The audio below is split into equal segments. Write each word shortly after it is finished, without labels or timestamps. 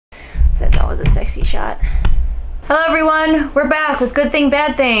That's always a sexy shot. Hello everyone, we're back with Good Thing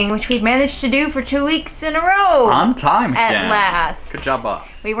Bad Thing, which we've managed to do for 2 weeks in a row. On time at again. last. Good job,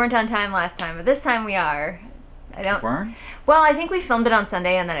 us. We weren't on time last time, but this time we are. I don't. Weren't? Well, I think we filmed it on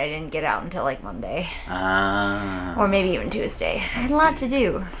Sunday and then I didn't get out until like Monday. Or maybe even Tuesday. I had a lot to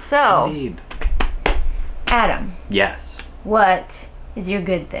do. So, Indeed. Adam. Yes. What is your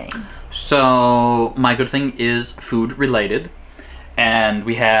good thing? So, my good thing is food related. And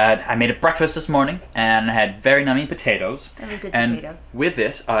I made a breakfast this morning and had very yummy potatoes. Very good and potatoes. with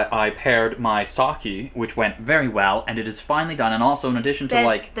it, I paired my sake, which went very well, and it is finally done. And also, in addition to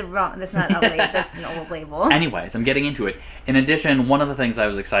That's not a label. That's an old label. Anyways, I'm getting into it. In addition, one of the things I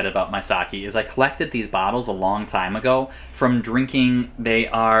was excited about my sake is I collected these bottles a long time ago from drinking. They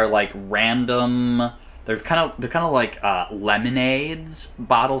are like random. They're kind of like lemonades,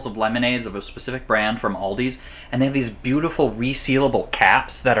 bottles of lemonades of a specific brand from Aldi's, and they have these beautiful resealable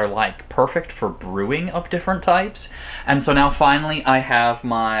caps that are like perfect for brewing of different types. And so now finally I have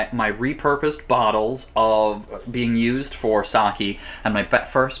my repurposed bottles of being used for sake, and my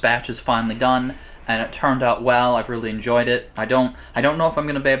first batch is finally done. And it turned out well. I've really enjoyed it. I don't know if I'm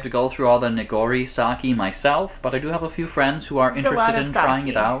going to be able to go through all the Nigori sake myself, but I do have a few friends who are interested in trying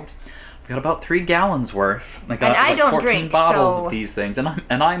it out. I've got about 3 gallons worth. I got I don't 14 drink, bottles so... of these things, and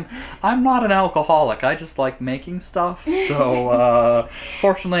I'm not an alcoholic. I just like making stuff. So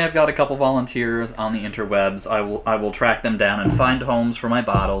fortunately, I've got a couple volunteers on the interwebs. I will track them down and find homes for my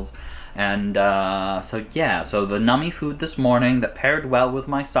bottles. And so yeah, so the nummy food this morning that paired well with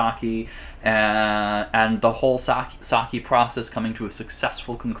my sake, and the whole sake process coming to a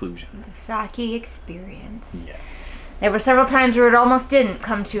successful conclusion. The sake experience. Yes. There were several times where it almost didn't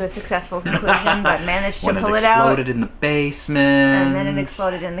come to a successful conclusion, but managed to pull it out. When it exploded in the basement. And then it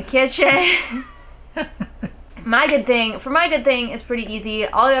exploded in the kitchen. My good thing is pretty easy.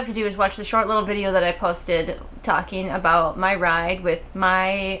 All you have to do is watch the short little video that I posted talking about my ride with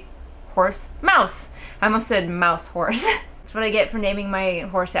my horse, Mouse. I almost said mouse horse. That's what I get for naming my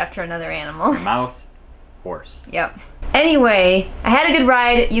horse after another animal. Mouse horse. Yep. Anyway, I had a good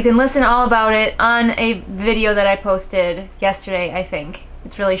ride. You can listen all about it on a video that I posted yesterday, I think.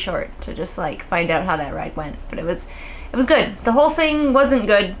 It's really short to just like find out how that ride went, but it was good. The whole thing wasn't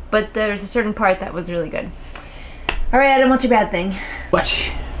good, but there's a certain part that was really good. All right, Adam, what's your bad thing?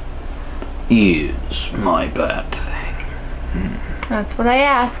 What is my bad thing? That's what I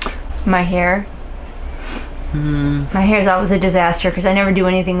asked. My hair. My hair's always a disaster because I never do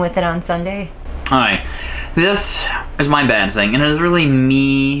anything with it on Sunday. Alright, this is my bad thing, and it is really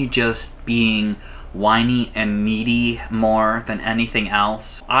me just being whiny and needy more than anything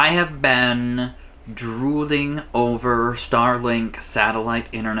else. I have been drooling over Starlink satellite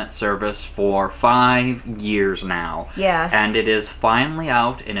internet service for 5 years now. Yeah. And it is finally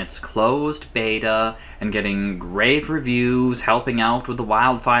out in its closed beta and getting rave reviews, helping out with the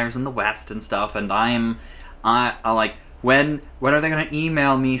wildfires in the West and stuff, and I like, when are they going to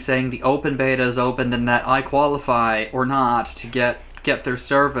email me saying the open beta is opened and that I qualify or not to get their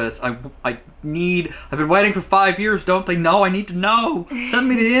service? I've been waiting for 5 years, don't they know? I need to know. Send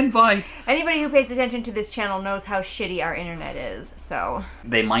me the invite. Anybody who pays attention to this channel knows how shitty our internet is, so.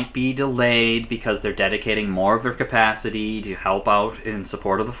 They might be delayed because they're dedicating more of their capacity to help out in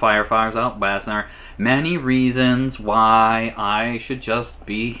support of the firefighters out west. And there are many reasons why I should just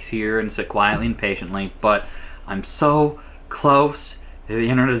be here and sit quietly and patiently, but I'm so close. The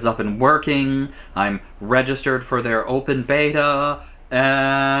internet is up and working. I'm registered for their open beta,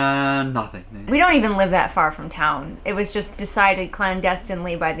 and nothing. We don't even live that far from town. It was just decided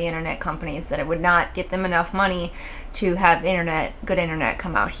clandestinely by the internet companies that it would not get them enough money to have good internet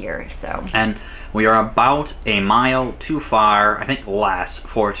come out here, so. And we are about a mile too far, I think less,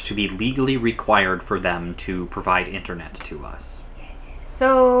 for it to be legally required for them to provide internet to us.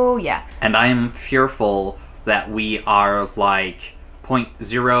 So, yeah. And I am fearful that we are like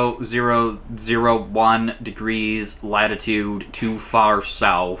 0.0001 degrees latitude too far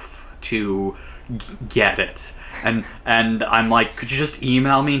south to get it. And I'm like, could you just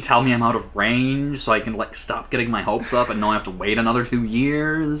email me and tell me I'm out of range so I can like stop getting my hopes up and don't have to wait another 2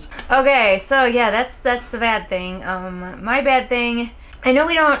 years? Okay, so yeah, that's the bad thing. My bad thing, I know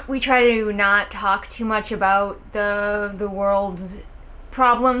we try to not talk too much about the world's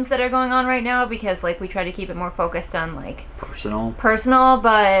problems that are going on right now because like we try to keep it more focused on like personal,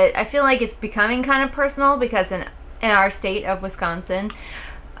 but I feel like it's becoming kind of personal because in our state of Wisconsin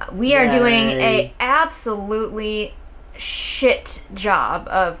we are doing a absolutely shit job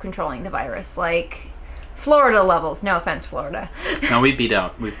of controlling the virus, like Florida levels. No offense, Florida. No, we've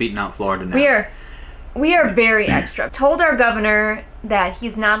beaten out Florida now. We are very extra. Told our governor that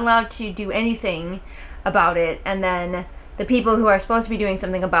he's not allowed to do anything about it, and then the people who are supposed to be doing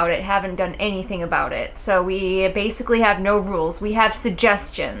something about it haven't done anything about it. So we basically have no rules. We have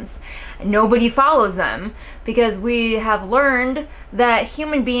suggestions. Nobody follows them because we have learned that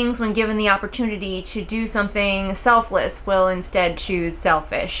human beings, when given the opportunity to do something selfless, will instead choose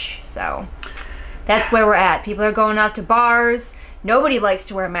selfish. So that's where we're at. People are going out to bars. Nobody likes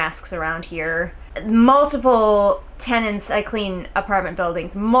to wear masks around here. Multiple tenants, I clean apartment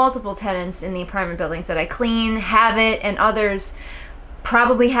buildings, multiple tenants in the apartment buildings that I clean have it, and others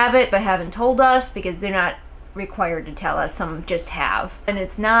probably have it but haven't told us because they're not required to tell us. Some just have, and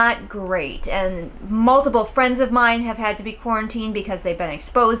it's not great. And multiple friends of mine have had to be quarantined because they've been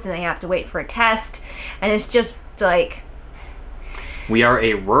exposed and they have to wait for a test, and it's just like, we are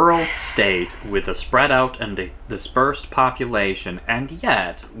a rural state with a spread out and a dispersed population, and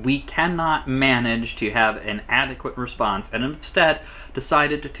yet we cannot manage to have an adequate response, and instead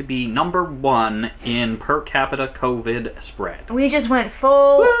decided to be #1 in per capita COVID spread. We just went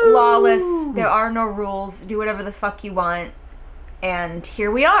full lawless. There are no rules. Do whatever the fuck you want. And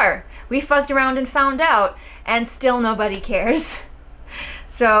here we are. We fucked around and found out, and still nobody cares.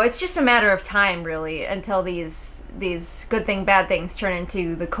 So it's just a matter of time, really, until these good thing, bad things turn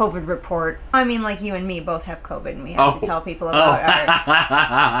into the COVID report. I mean, like you and me both have COVID, and we have to tell people about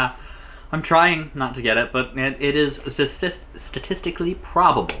our... I'm trying not to get it, but it is statistically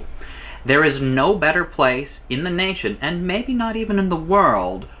probable. There is no better place in the nation, and maybe not even in the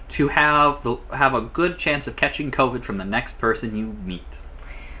world, to have a good chance of catching COVID from the next person you meet.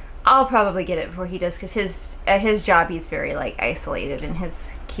 I'll probably get it before he does, because at his job he's very like isolated in his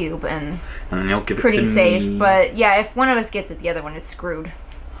cube and then he'll give it pretty to safe. me. But yeah, if one of us gets it, the other one is screwed.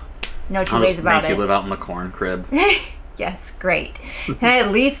 No two ways about it. I'll just make you live out in the corn crib. Yes, great. Can I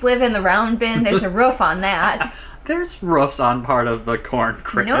at least live in the round bin? There's a roof on that. There's roofs on part of the corn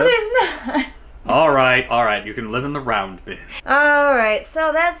crib. No, there's not. All right. You can live in the round bin. All right,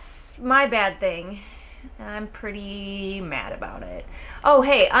 so that's my bad thing. And I'm pretty mad about it. Oh,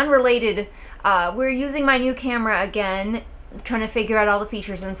 hey, unrelated. We're using my new camera again, trying to figure out all the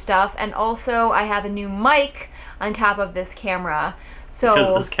features and stuff. And also, I have a new mic on top of this camera. So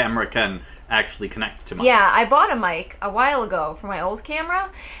because this camera can actually connect to mics. Yeah, I bought a mic a while ago for my old camera,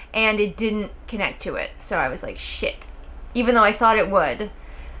 and it didn't connect to it. So I was like, shit. Even though I thought it would.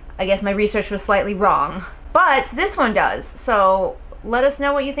 I guess my research was slightly wrong. But this one does, so let us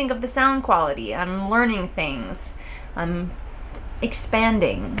know what you think of the sound quality. I'm learning things. I'm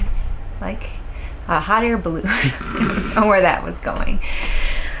expanding like a hot air balloon. Or where that was going.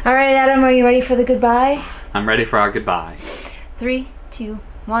 All right, Adam, are you ready for the goodbye? I'm ready for our goodbye. 3, 2,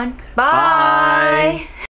 1. Bye. Bye.